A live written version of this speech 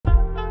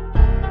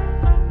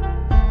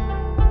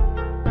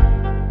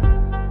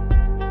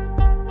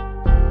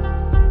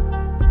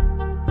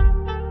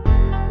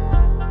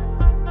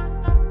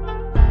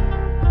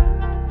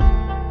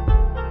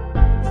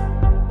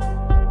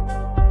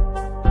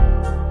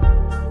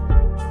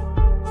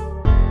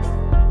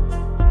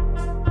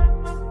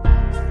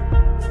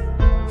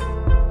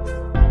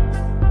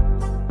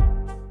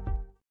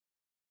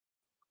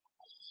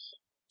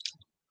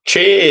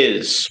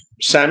Cheers,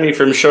 Sammy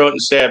from Short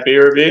and Stout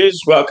Beer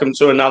Reviews. Welcome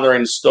to another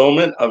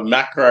instalment of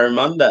Macro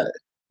Monday.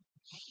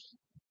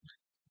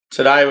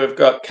 Today we've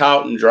got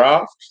Carlton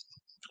DRAUGHT,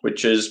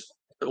 which is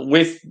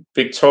with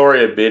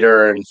Victoria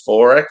Bitter and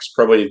Forex,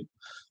 probably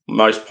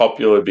most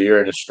popular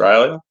beer in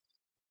Australia.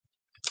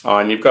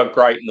 And you've got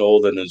Great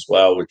Northern as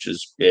well, which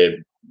is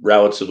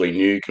relatively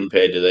new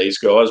compared to these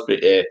guys.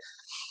 But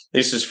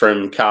this is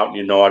from Carlton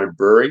United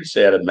Breweries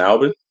out of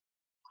Melbourne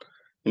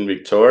in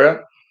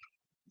Victoria.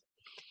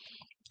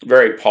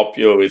 Very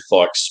popular with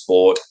like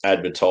sport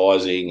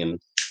advertising and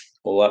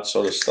all that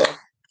sort of stuff.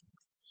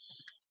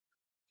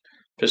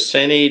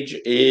 Percentage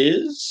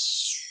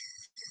is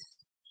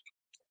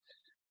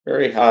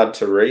very hard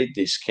to read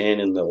this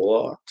can in the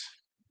light.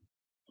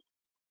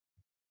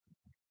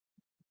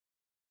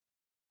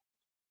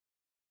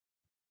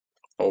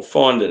 I'll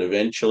find it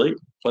eventually.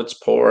 Let's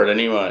pour it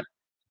anyway.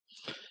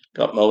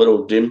 Got my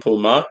little dimple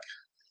mug.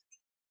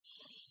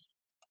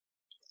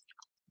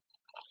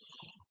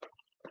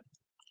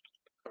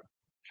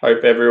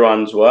 Hope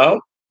everyone's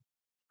well.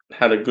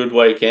 Had a good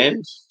weekend.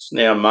 It's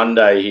now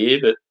Monday here,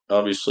 but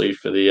obviously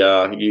for the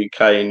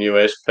UK and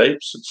US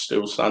peeps, it's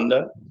still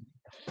Sunday.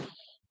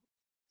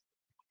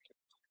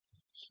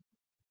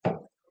 A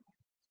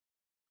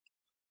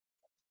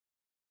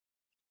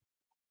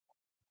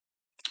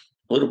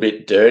little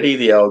bit dirty,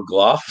 the old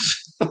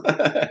glass.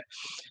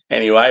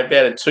 Anyway,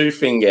 about a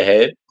 2-finger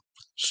head,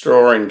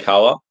 straw in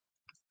colour.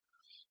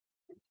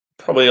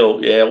 Probably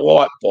a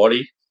light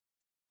body.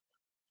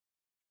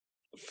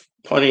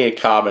 Plenty of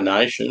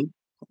carbonation.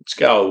 Let's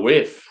go a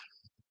whiff.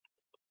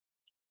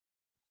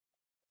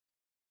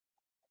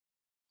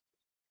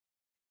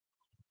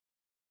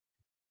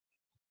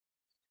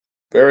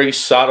 Very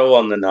subtle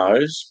on the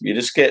nose. You're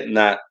just getting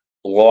that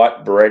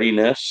light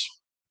breadiness,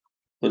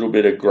 a little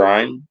bit of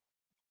grain.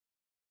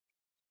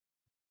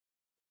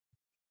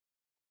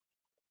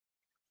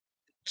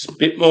 It's a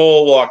bit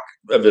more like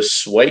of a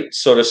sweet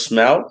sort of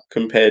smell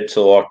compared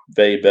to like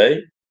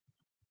VB.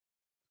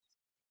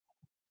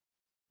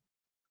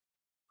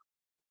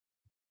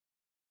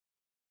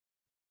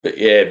 But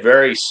yeah,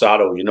 very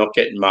subtle. You're not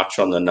getting much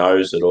on the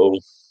nose at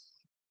all.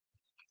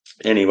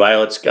 Anyway,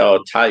 let's go a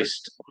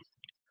taste.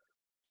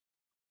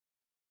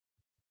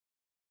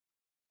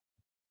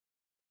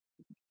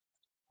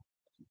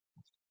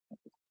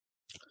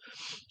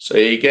 So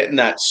you're getting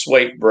that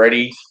sweet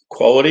bready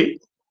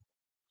quality.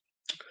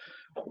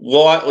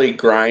 Lightly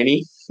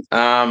grainy.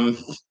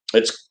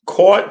 It's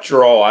quite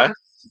dry.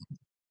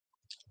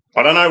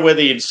 I don't know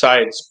whether you'd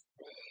say it's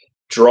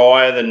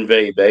drier than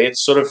VB.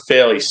 It's sort of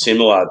fairly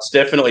similar. It's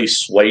definitely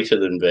sweeter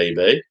than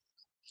VB.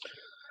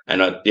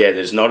 And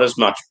there's not as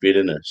much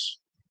bitterness.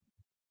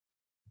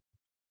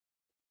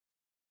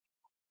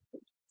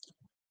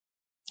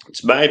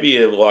 It's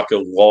maybe like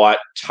a light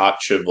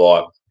touch of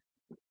like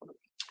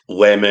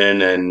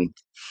lemon and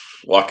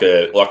like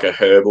a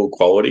herbal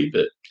quality,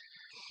 but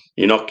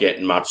you're not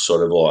getting much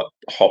sort of like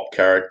hop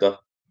character.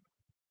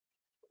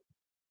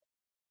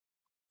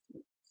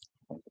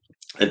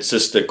 It's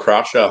just a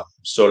crusher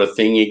sort of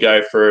thing. You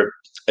go for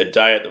a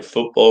day at the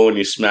football and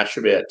you smash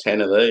about 10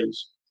 of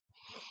these.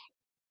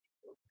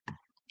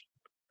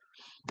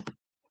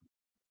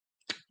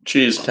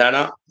 Cheers,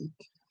 Tanner.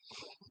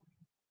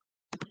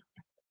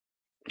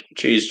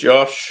 Cheers,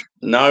 Josh.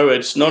 No,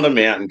 it's not a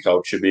mountain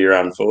culture beer,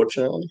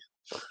 unfortunately.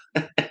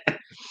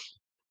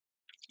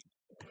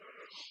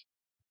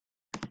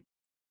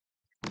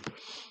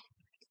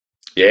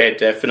 Yeah,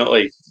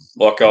 definitely.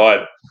 Like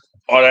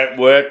I don't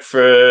work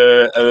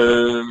for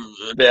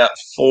about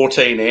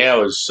 14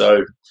 hours, so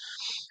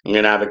I'm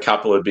going to have a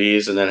couple of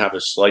beers and then have a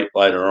sleep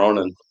later on,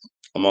 and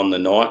I'm on the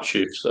night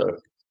shift, so.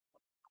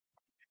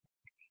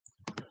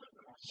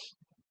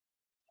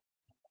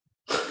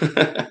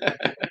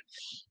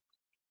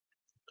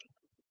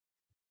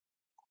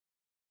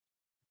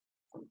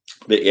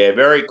 But yeah,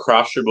 very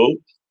crushable.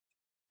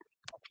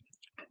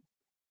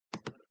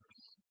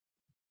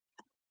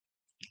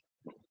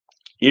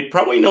 You'd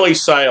probably nearly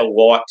say a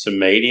light to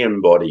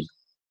medium body.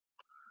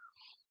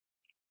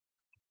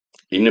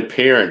 In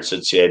appearance,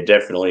 it's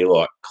definitely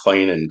like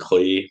clean and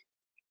clear.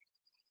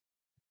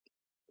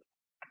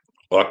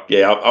 Like,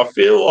 I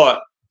feel like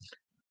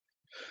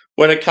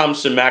when it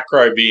comes to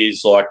macro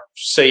beers, like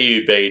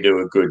CUB do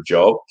a good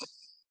job.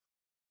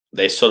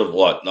 They're sort of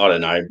like, I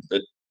don't know,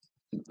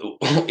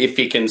 if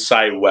you can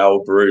say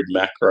well-brewed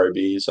macro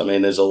beers. I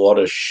mean, there's a lot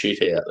of shit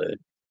out there.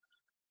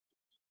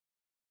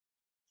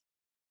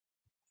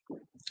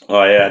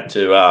 I had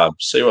to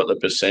see what the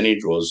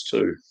percentage was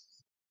too.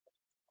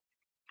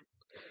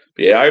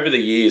 But yeah, over the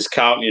years,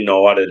 Carlton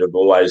United have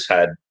always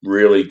had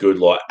really good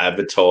like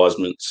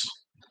advertisements.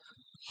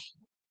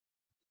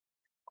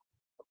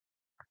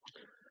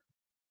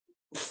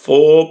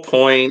 4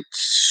 point,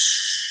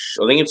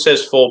 I think it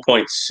says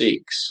 4.6.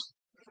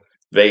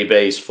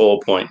 VB's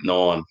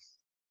 4.9.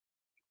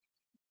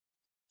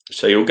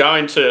 So you'll go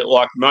into,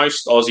 like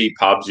most Aussie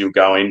pubs you'll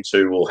go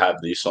into will have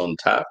this on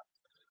tap.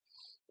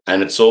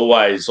 And it's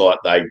always like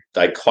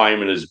they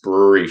claim it as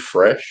brewery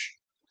fresh.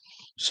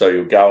 So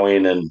you'll go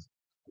in and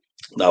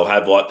they'll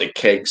have like the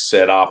kegs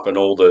set up and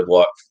all the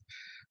like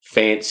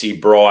fancy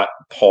bright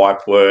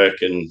pipe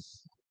work, and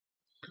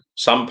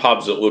some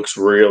pubs it looks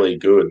really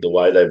good the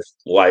way they've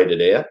laid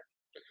it out.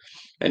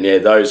 And yeah,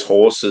 those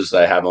horses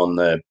they have on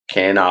the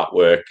can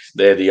artwork,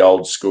 they're the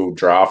old school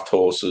draft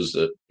horses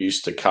that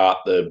used to cart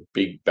the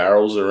big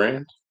barrels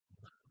around.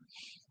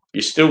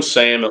 You still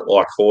see them at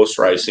like horse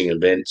racing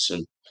events,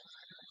 and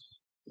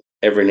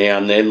every now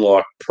and then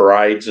like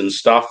parades and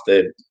stuff.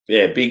 They're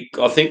big.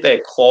 I think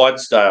they're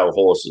Clydesdale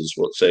horses.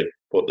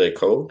 What they're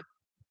called?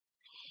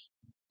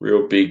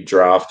 Real big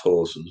draft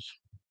horses.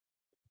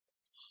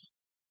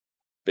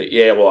 But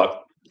yeah, like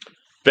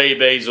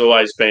BB's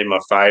always been my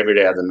favourite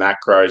out of the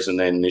macros, and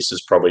then this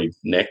is probably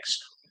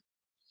next.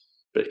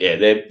 But yeah,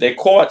 they're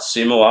quite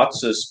similar.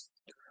 It's just,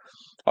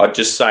 I'd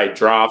just say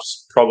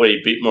draft's probably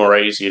a bit more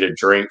easier to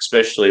drink,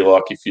 especially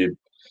like if you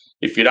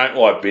don't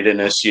like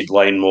bitterness, you'd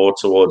lean more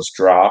towards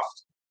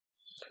draft.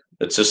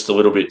 It's just a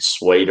little bit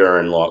sweeter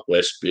and like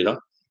less bitter.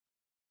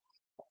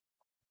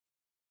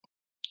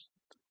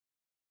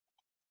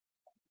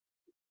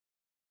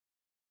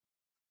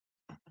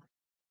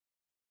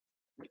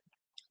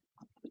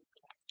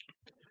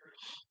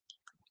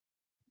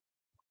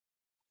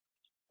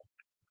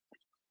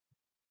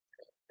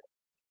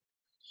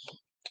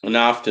 And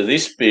after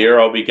this beer,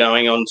 I'll be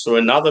going on to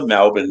another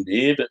Melbourne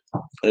beer,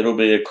 but it'll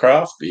be a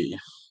craft beer.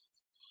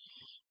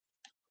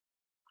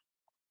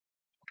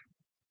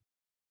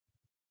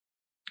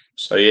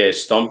 So yeah,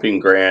 Stomping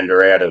Ground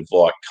are out of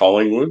like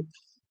Collingwood,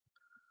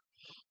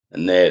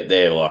 and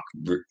they're like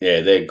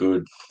they're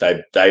good.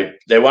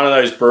 They're one of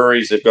those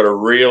breweries that've got a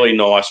really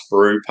nice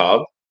brew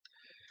pub.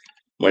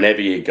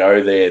 Whenever you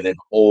go there, they've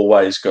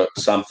always got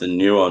something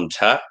new on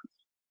tap,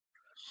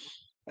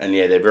 and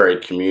yeah, they're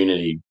very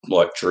community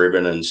like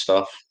driven and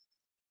stuff.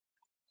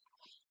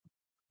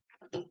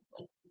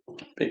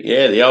 But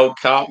yeah, the old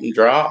Carlton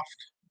draft,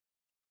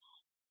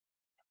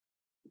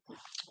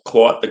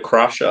 quite the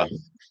crusher.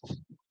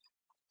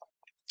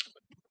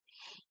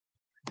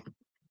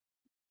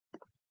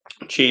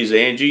 Cheers,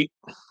 Angie.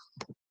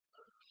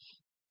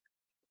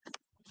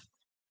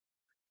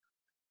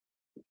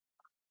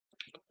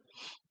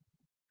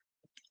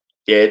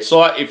 Yeah, it's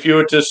like if you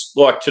were just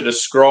like to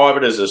describe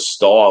it as a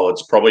style,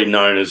 it's probably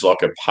known as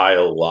like a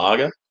pale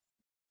lager.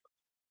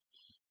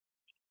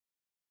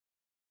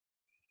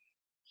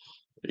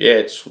 Yeah,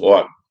 it's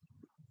like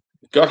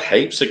got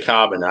heaps of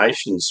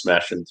carbonation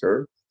smashing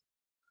through.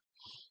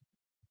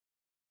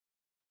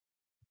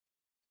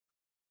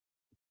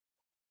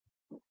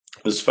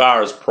 As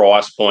far as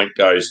price point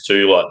goes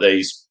too, like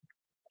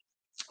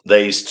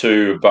these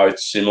two are both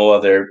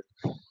similar. They're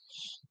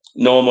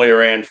normally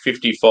around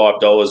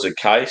 $55 a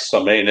case.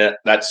 I mean,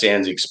 that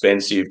sounds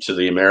expensive to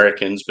the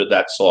Americans, but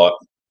that's like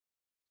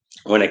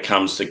when it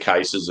comes to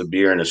cases of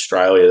beer in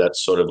Australia,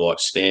 that's sort of like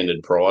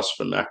standard price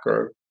for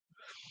macro.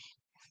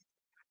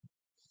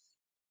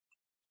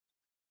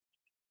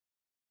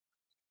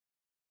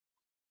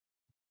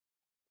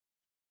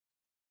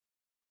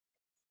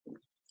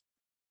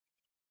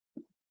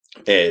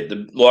 Yeah,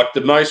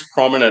 the most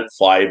prominent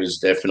flavour is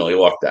definitely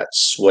like that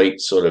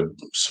sweet sort of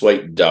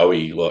sweet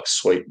doughy, like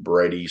sweet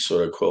bready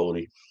sort of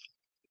quality.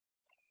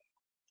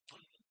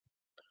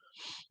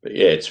 But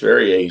yeah, it's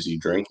very easy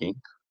drinking.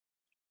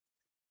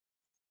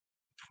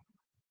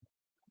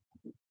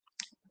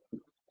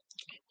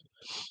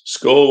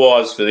 Score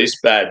wise for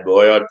this bad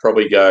boy, I'd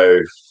probably go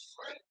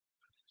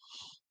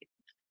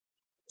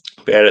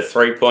about a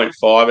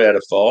 3.5 out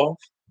of 5.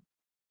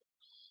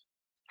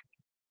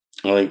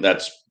 I think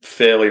that's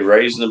fairly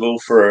reasonable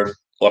for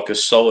like a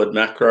solid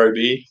macro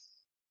beer.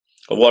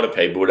 A lot of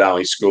people would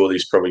only score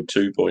this probably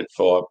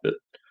 2.5, but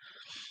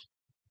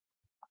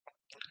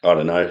I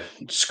don't know.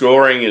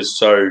 Scoring is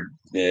so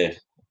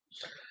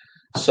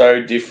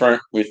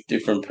different with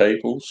different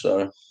people.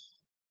 So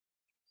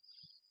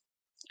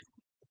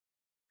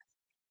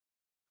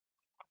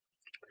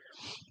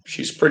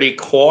she's pretty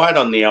quiet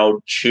on the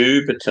old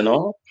tuba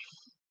tonight,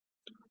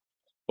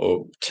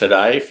 or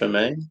today for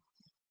me.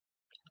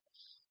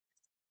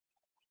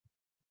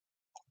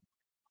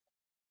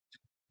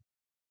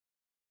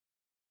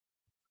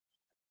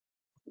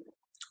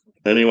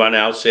 Anyone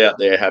else out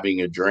there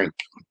having a drink?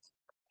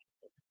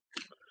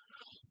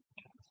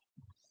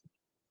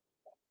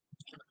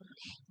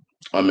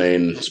 I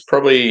mean, it's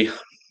probably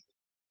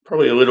a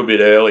little bit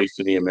early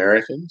for the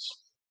Americans,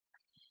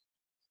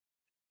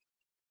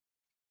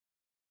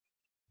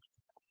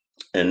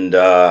 and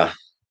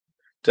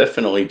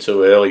definitely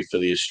too early for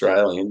the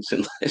Australians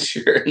unless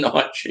you're a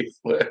night shift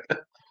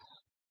worker.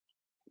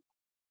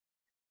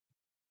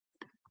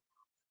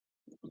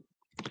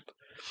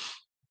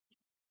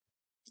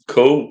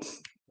 Cool.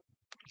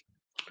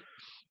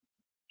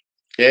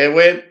 Yeah,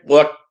 we're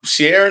like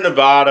Sierra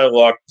Nevada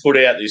like put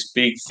out this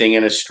big thing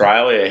in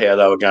Australia how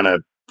they were going to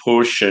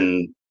push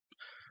and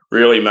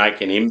really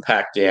make an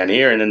impact down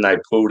here, and then they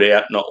pulled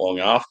out not long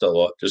after.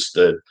 Like just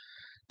the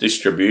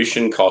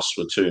distribution costs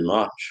were too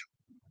much.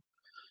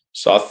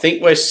 So I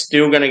think we're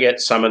still going to get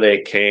some of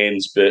their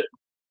cans, but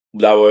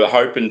they were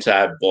hoping to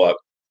have like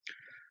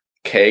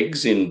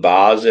kegs in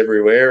bars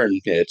everywhere,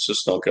 and yeah, it's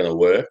just not going to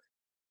work.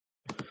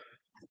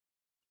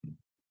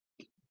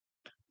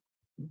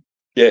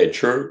 Yeah,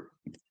 true.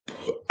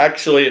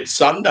 Actually, it's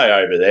Sunday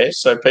over there,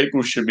 so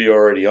people should be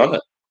already on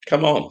it.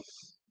 Come on.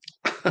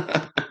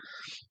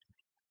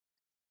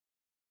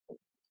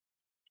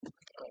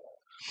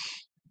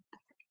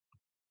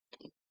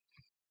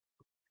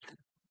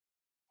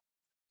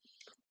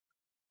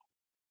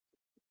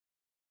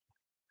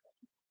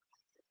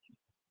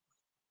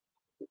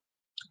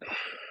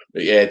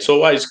 But yeah, it's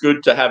always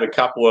good to have a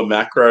couple of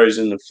macros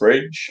in the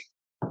fridge.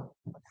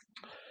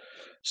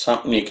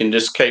 Something you can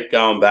just keep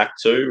going back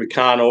to. We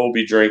can't all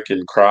be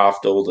drinking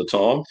craft all the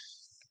time.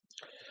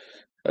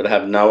 I'd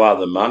have no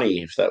other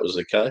money if that was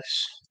the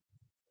case.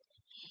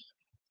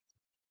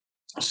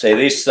 See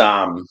this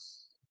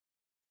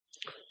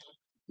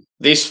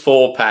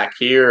 4-pack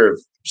here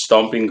of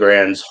Stomping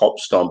Grounds Hop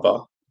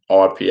Stomper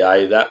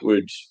IPA, that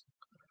would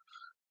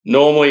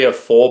normally a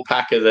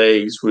 4-pack of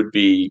these would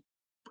be,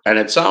 and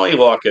it's only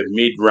like a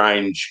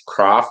mid-range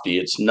crafty.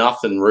 It's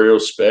nothing real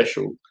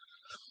special.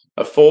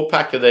 A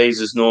 4-pack of these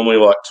is normally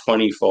like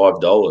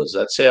 $25.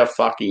 That's how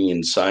fucking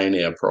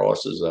insane our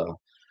prices are.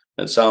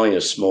 It's only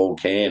a small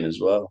can as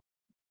well.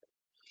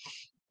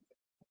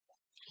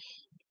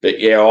 But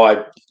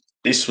yeah,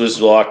 this was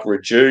like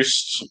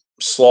reduced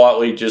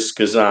slightly just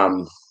because I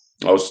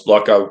was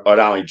like I'd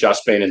only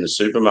just been in the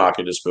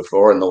supermarket just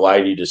before, and the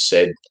lady just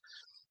said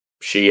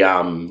she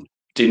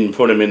didn't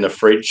put them in the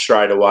fridge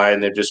straight away,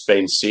 and they've just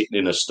been sitting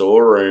in a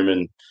storeroom,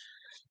 and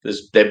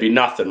there'd be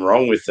nothing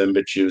wrong with them,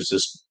 but she was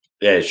just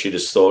she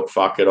just thought,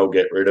 fuck it, I'll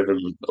get rid of them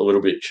a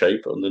little bit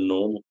cheaper than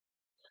normal.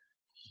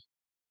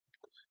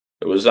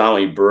 It was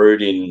only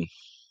brewed in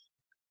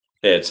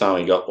it's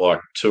only got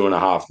like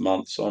 2.5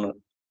 months on it.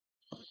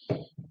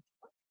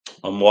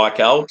 I'm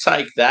like, I'll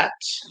take that.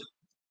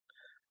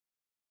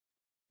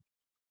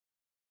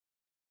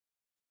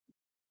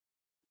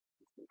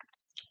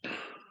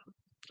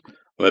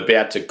 I'm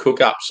about to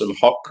cook up some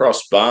hot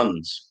cross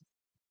buns.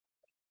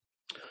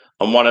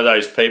 I'm one of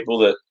those people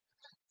that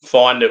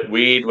find it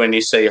weird when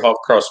you see hot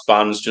cross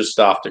buns just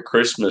after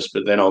Christmas,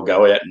 but then I'll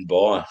go out and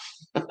buy.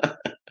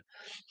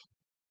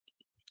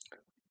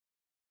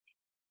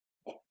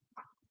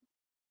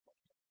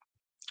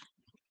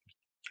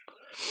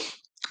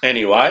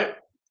 Anyway,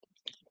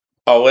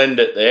 I'll end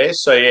it there.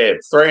 So yeah,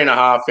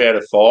 3.5 out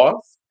of 5.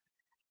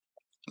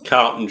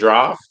 Carlton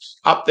Draft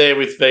up there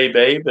with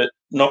VB, but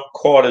not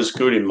quite as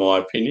good in my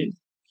opinion.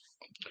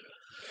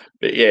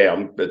 But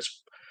yeah,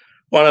 it's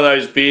one of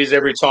those beers.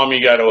 Every time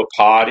you go to a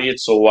party,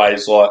 it's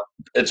always like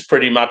it's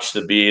pretty much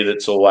the beer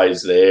that's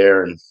always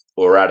there, and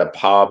or at a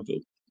pub.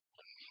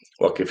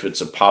 Like if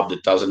it's a pub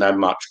that doesn't have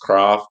much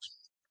craft.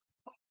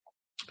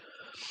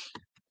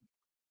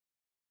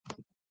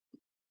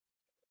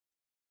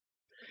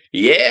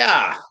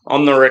 Yeah,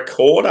 on the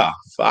recorder.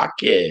 Fuck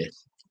yeah.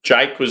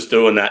 Jake was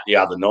doing that the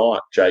other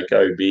night. Jake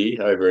OB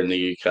over in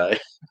the UK.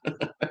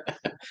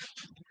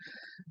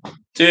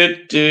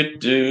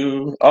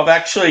 I've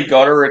actually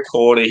got a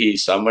recorder here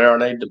somewhere.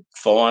 I need to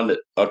find it.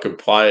 I could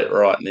play it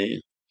right now.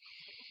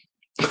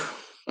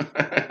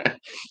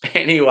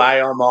 Anyway,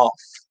 I'm off.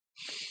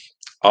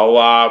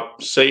 I'll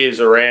see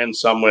you around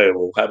somewhere.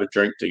 We'll have a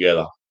drink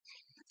together.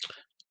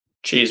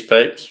 Cheers,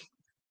 peeps.